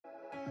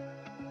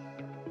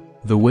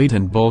The weight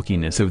and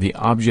bulkiness of the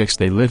objects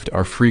they lift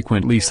are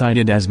frequently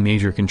cited as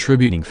major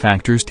contributing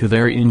factors to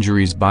their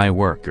injuries by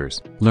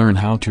workers. Learn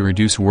how to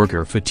reduce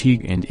worker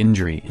fatigue and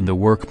injury in the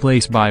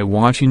workplace by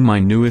watching my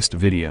newest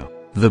video,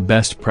 The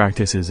Best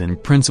Practices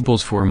and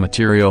Principles for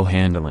Material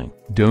Handling.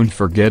 Don't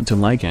forget to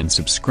like and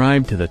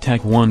subscribe to the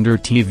Tech Wonder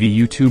TV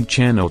YouTube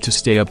channel to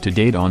stay up to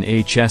date on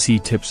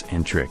HSE tips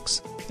and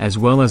tricks, as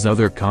well as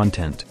other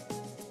content.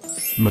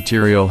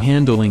 Material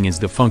handling is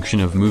the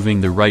function of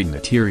moving the right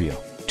material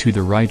to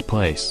the right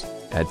place,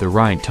 at the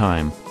right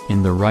time,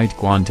 in the right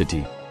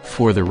quantity,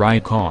 for the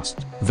right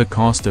cost. The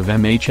cost of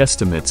MH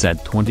estimates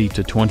at 20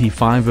 to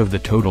 25% of the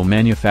total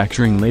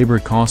manufacturing labor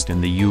cost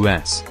in the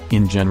U.S.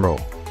 in general.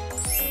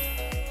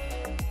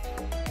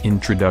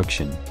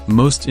 Introduction.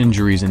 Most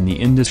injuries in the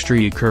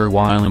industry occur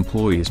while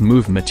employees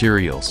move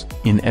materials.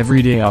 In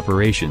everyday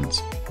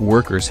operations,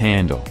 workers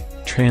handle,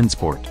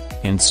 transport,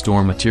 and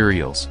store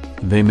materials.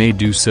 They may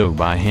do so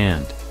by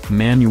hand,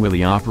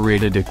 manually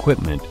operated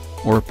equipment,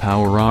 or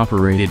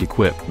power-operated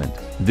equipment.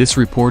 This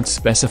report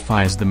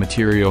specifies the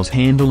materials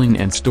handling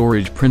and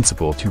storage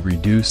principle to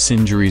reduce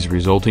injuries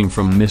resulting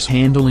from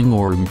mishandling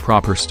or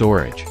improper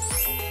storage.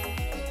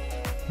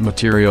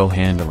 Material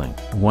handling.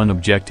 1.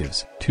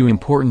 Objectives. 2.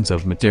 Importance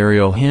of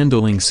material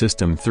handling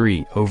system.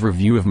 3.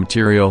 Overview of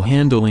material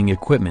handling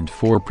equipment.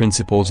 4.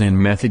 Principles and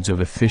methods of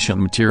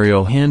efficient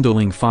material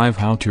handling. 5.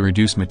 How to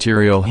reduce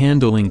material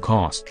handling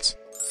costs.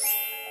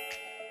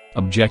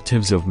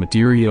 Objectives of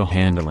material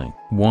handling.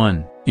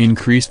 1.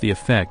 Increase the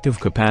effective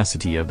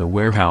capacity of the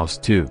warehouse.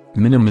 2.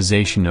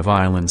 Minimization of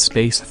island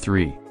space.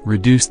 3.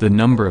 Reduce the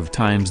number of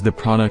times the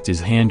product is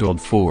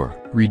handled. 4.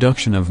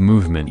 Reduction of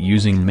movement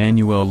using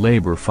manual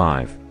labor.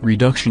 5.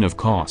 Reduction of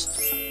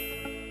costs.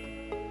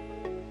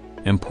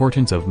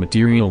 Importance of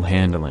material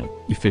handling.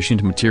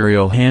 Efficient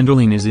material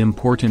handling is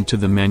important to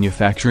the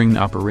manufacturing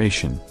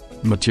operation.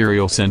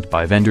 Material sent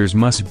by vendors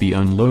must be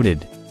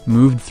unloaded,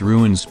 moved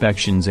through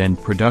inspections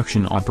and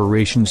production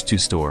operations to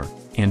store,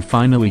 and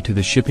finally to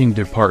the shipping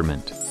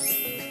department.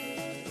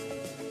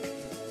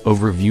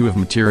 Overview of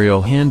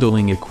material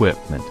handling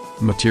equipment.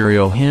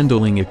 Material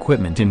handling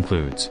equipment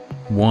includes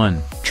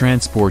 1.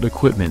 Transport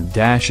equipment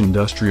 -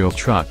 industrial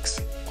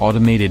trucks,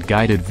 automated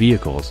guided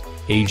vehicles,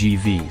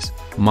 AGVs,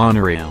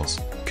 monorails,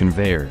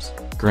 conveyors,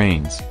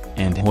 cranes,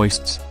 and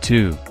hoists.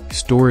 2.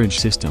 Storage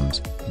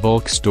systems,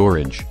 bulk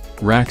storage,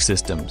 rack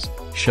systems,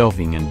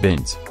 shelving and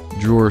bins,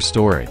 drawer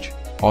storage,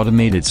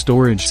 automated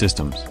storage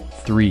systems.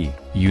 3.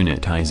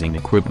 Unitizing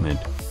equipment,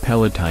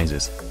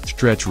 palletizes,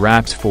 stretch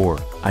wraps. 4.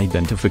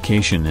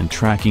 Identification and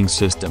tracking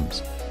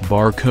systems,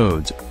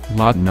 barcodes,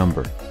 lot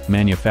number,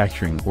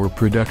 manufacturing or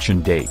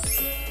production date.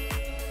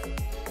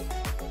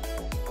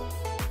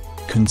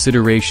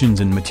 Considerations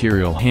in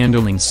material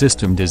handling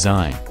system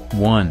design.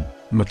 1.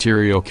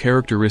 Material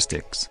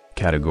characteristics.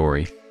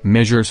 Category: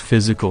 measures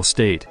physical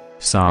state,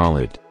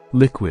 solid,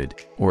 liquid,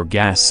 or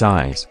gas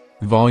size,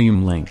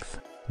 volume length,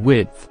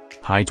 width,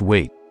 height.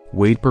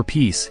 Weight per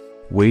piece,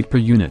 weight per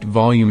unit.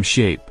 Volume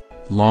shape,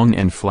 long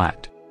and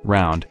flat,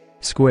 round,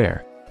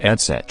 square,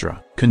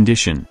 etc.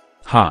 Condition: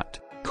 hot,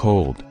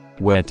 cold,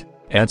 wet,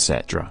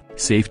 etc.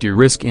 Safety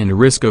risk and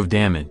risk of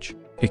damage,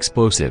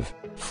 explosive,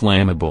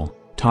 flammable,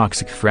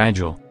 toxic,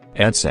 fragile,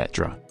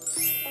 etc.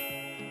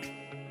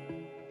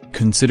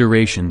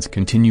 Considerations.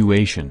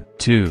 Continuation.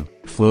 2.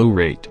 Flow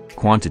rate,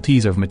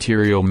 quantities of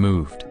material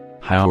moved,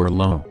 high or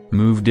low,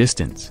 move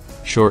distance,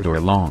 short or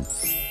long.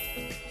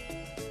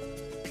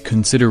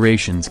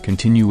 Considerations.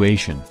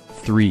 Continuation.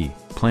 3.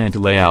 Plant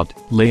layout,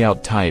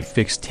 layout type,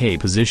 fixed A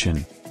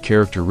position,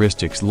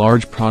 characteristics: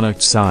 large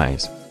product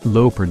size,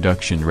 low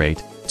production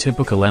rate,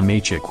 typical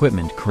MH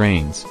equipment,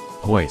 cranes,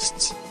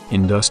 hoists,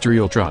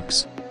 industrial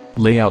trucks.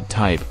 Layout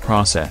type,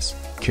 process,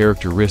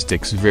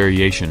 characteristics: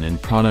 variation in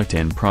product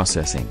and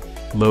processing,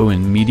 low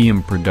and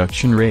medium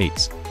production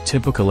rates,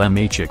 typical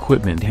MH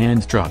equipment,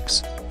 hand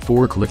trucks,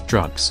 forklift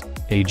trucks,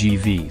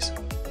 AGVs.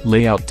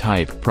 Layout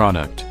type,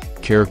 product,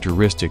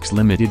 characteristics: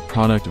 limited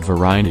product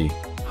variety,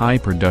 high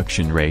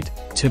production rate,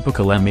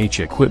 typical MH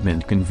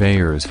equipment,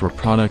 conveyors for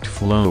product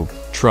flow,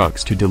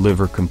 trucks to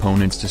deliver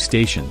components to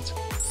stations.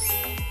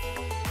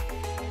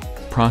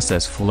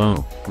 Process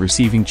flow,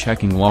 receiving,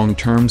 checking,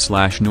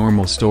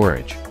 long-term/normal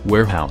storage.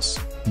 Warehouse.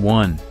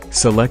 1.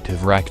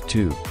 Selective rack.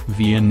 2.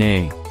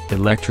 VNA,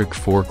 electric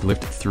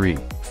forklift. 3.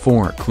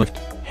 Forklift,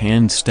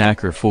 hand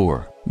stacker.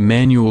 4.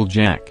 Manual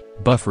jack,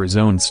 buffer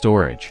zone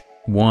storage.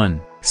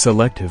 1.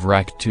 Selective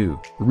rack. 2.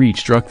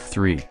 Reach truck.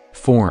 3.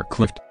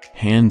 Forklift,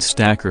 hand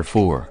stacker.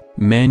 4.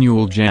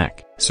 Manual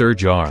jack,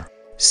 surge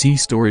RC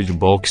storage,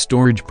 bulk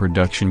storage,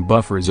 production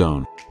buffer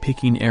zone,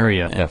 picking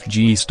area,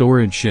 FG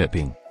storage,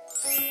 shipping.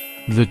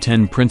 The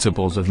 10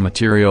 principles of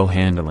material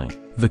handling,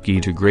 the key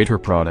to greater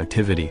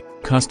productivity,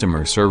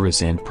 customer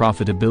service and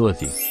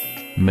profitability.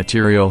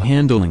 Material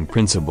handling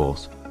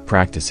principles,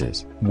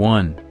 practices.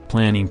 1.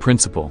 Planning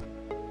principle.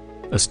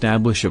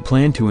 Establish a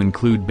plan to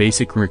include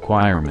basic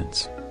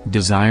requirements,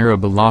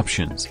 desirable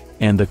options,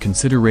 and the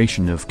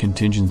consideration of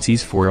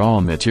contingencies for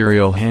all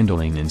material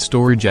handling and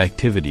storage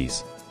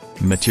activities.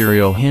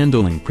 Material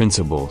handling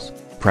principles.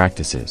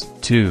 Practices.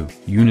 2.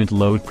 Unit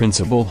load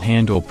principle.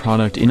 Handle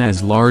product in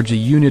as large a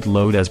unit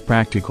load as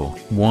practical.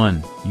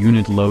 1.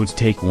 Unit loads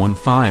take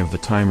 1/5 the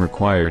time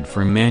required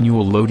for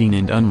manual loading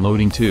and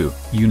unloading. 2.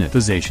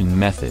 Unitization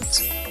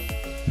methods.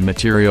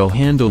 Material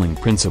handling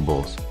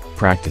principles.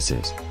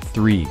 Practices.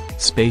 3.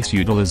 Space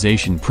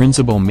utilization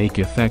principle. Make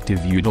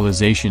effective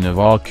utilization of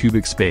all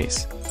cubic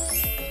space.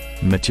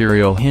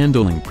 Material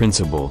handling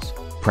principles.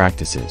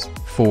 Practices.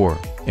 4.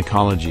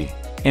 Ecology.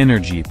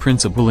 Energy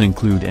principle.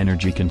 Include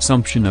energy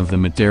consumption of the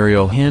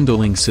material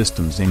handling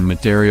systems and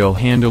material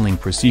handling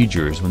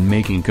procedures when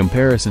making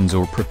comparisons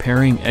or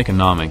preparing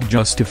economic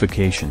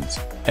justifications.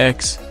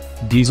 X.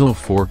 Diesel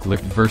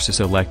forklift versus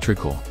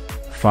electrical.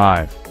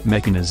 5.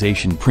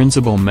 Mechanization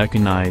principle.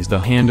 Mechanize the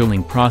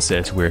handling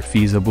process where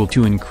feasible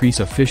to increase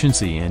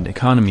efficiency and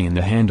economy in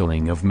the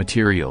handling of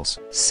materials.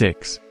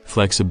 6.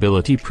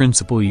 Flexibility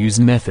principle. Use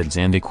methods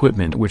and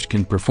equipment which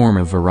can perform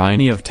a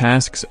variety of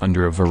tasks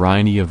under a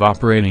variety of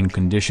operating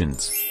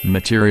conditions.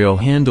 Material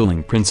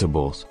handling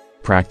principles.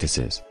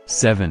 Practices.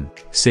 7.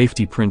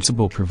 Safety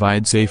principle.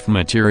 Provide safe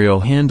material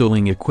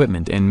handling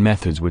equipment and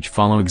methods which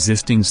follow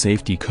existing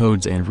safety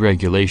codes and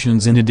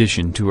regulations in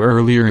addition to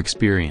earlier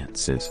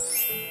experiences.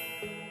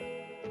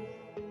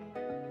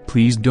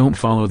 Please don't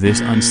follow this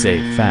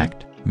unsafe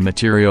fact.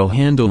 Material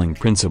handling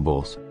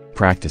principles.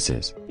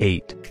 Practices.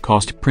 8.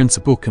 Cost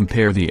principle.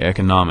 Compare the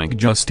economic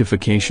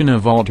justification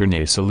of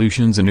alternate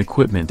solutions and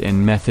equipment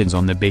and methods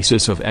on the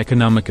basis of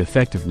economic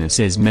effectiveness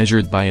as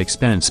measured by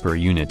expense per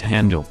unit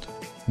handled.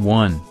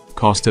 1.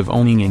 Cost of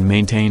owning and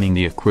maintaining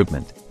the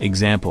equipment.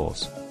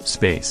 Examples: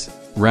 space,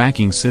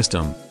 racking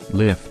system,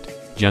 lift,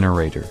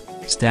 generator,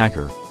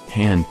 stacker,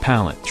 hand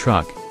pallet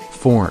truck,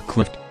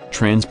 forklift,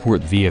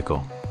 transport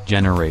vehicle,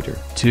 generator.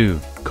 2.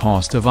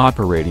 Cost of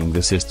operating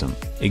the system.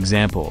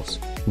 Examples: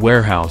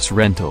 warehouse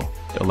rental,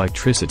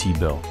 electricity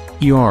bill,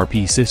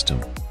 ERP system,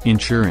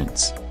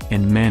 insurance,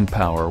 and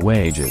manpower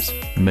wages.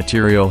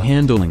 Material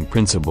handling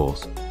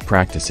principles.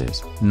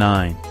 Practices.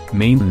 9.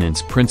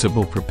 Maintenance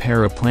principle.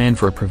 Prepare a plan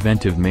for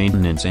preventive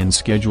maintenance and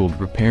scheduled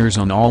repairs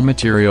on all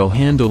material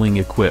handling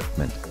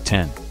equipment.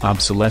 10.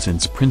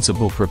 Obsolescence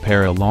principle.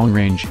 Prepare a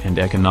long-range and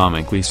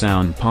economically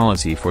sound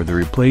policy for the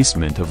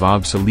replacement of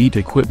obsolete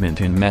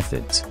equipment and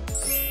methods.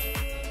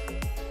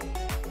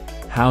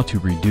 How to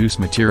reduce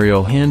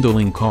material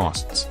handling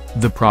costs.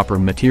 The proper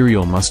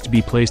material must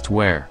be placed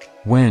where,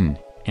 when,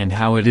 and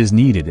how it is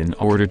needed in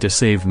order to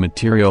save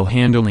material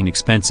handling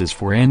expenses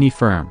for any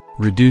firm.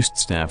 Reduced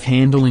staff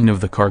handling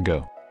of the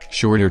cargo,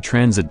 shorter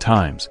transit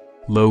times,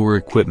 lower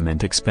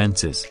equipment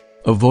expenses,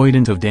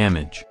 avoidance of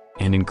damage,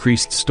 and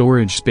increased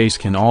storage space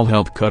can all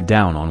help cut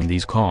down on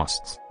these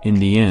costs. In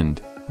the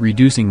end,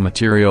 reducing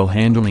material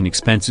handling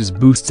expenses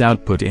boosts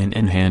output and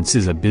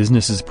enhances a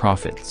business's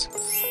profits.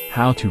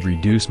 How to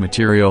reduce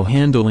material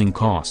handling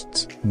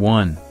costs.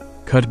 1.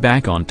 Cut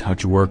back on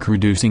touch work.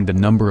 Reducing the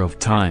number of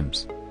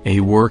times a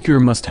worker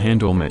must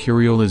handle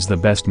material is the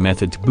best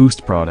method to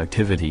boost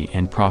productivity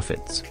and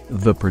profits.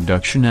 The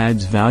production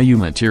adds value,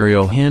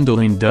 material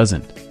handling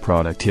doesn't.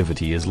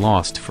 Productivity is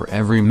lost for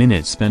every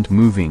minute spent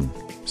moving,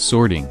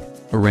 sorting,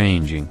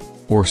 arranging,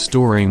 or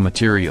storing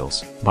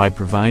materials. By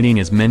providing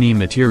as many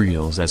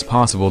materials as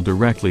possible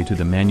directly to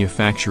the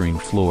manufacturing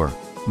floor,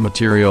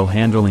 material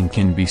handling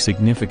can be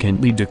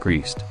significantly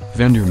decreased.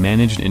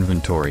 Vendor-managed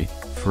inventory,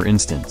 for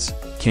instance,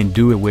 can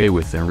do away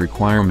with the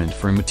requirement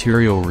for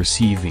material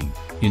receiving,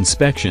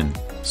 inspection,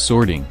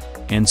 sorting,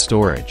 and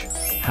storage.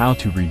 How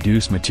to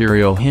reduce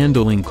material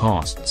handling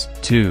costs.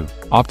 2.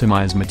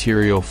 Optimize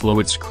material flow.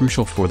 It's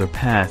crucial for the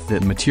path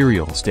that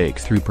materials take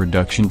through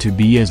production to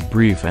be as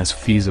brief as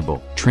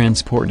feasible.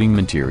 Transporting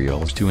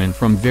materials to and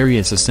from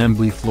various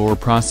assembly floor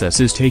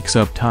processes takes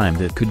up time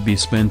that could be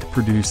spent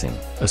producing.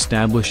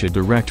 Establish a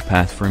direct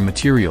path for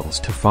materials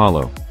to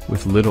follow,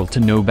 with little to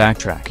no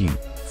backtracking,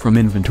 from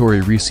inventory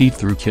receipt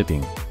through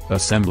kitting,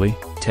 assembly,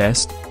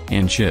 test,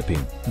 and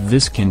shipping.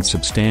 This can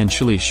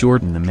substantially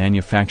shorten the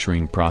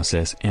manufacturing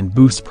process and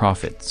boost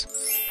profits.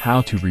 How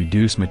to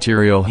reduce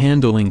material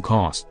handling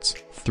costs.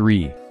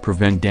 3.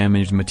 Prevent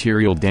damaged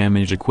material.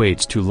 Damage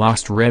equates to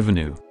lost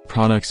revenue.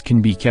 Products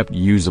can be kept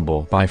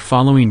usable by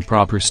following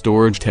proper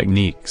storage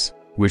techniques,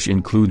 which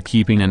include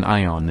keeping an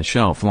eye on the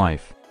shelf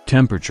life,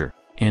 temperature,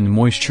 and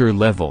moisture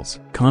levels.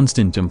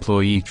 Constant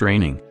employee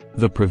training,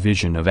 the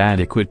provision of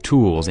adequate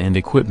tools and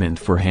equipment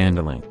for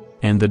handling,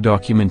 and the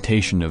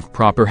documentation of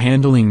proper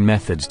handling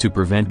methods to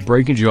prevent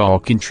breakage all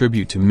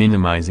contribute to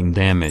minimizing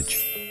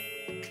damage.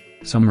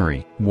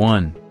 Summary.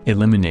 1.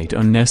 Eliminate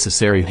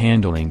unnecessary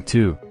handling.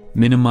 2.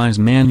 Minimize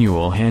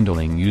manual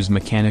handling. Use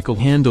mechanical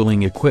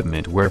handling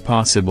equipment where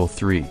possible.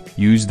 3.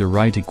 Use the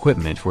right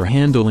equipment for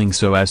handling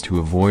so as to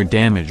avoid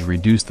damage.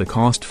 Reduce the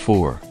cost.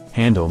 4.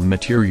 Handle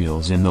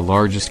materials in the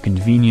largest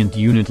convenient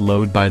unit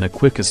load by the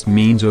quickest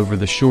means over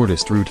the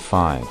shortest route.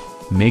 5.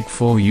 Make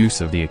full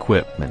use of the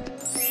equipment.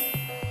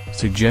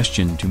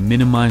 Suggestion to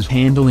minimize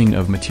handling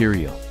of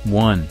material.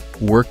 1.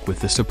 Work with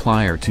the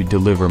supplier to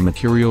deliver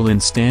material in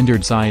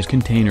standard size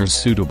containers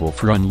suitable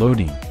for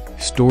unloading,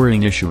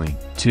 Storing issuing.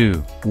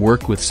 2.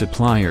 Work with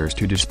suppliers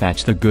to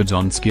dispatch the goods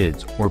on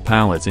skids or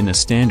pallets in a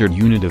standard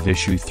unit of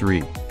issue.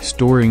 3.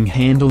 Storing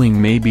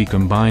handling may be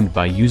combined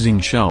by using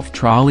shelf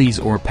trolleys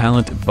or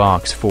pallet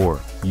box. 4.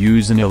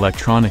 Use an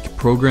electronic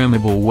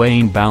programmable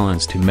weighing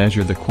balance to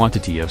measure the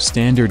quantity of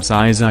standard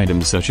size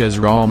items such as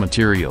raw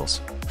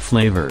materials,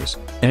 flavors,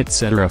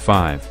 etc.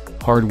 5.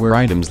 Hardware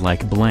items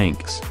like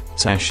blanks,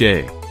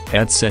 sachet,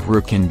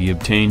 etc. can be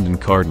obtained in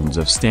cartons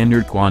of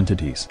standard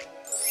quantities.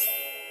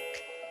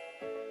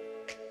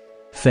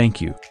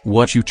 Thank you.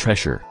 What you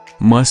treasure,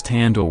 must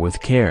handle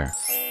with care.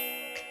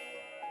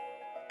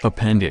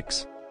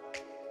 Appendix.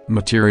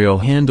 Material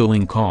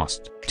handling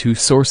cost. 2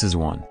 sources.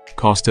 1.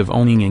 Cost of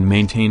owning and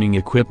maintaining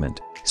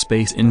equipment,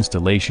 space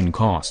installation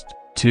cost.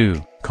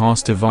 2.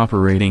 Cost of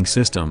operating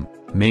system,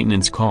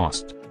 maintenance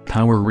cost,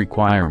 power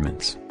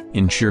requirements,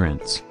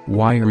 insurance.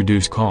 Why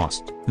reduce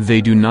cost? They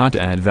do not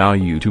add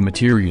value to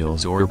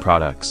materials or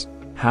products.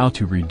 How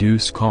to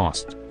reduce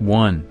cost?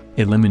 1.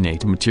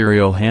 Eliminate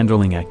material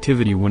handling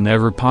activity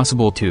whenever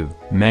possible. 2.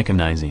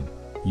 Mechanizing.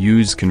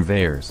 Use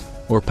conveyors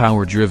or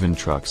power-driven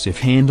trucks if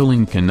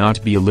handling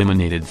cannot be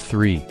eliminated.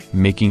 3.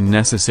 Making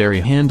necessary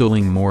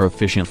handling more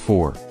efficient.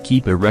 4.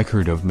 Keep a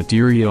record of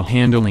material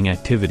handling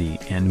activity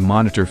and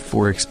monitor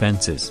for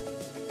expenses.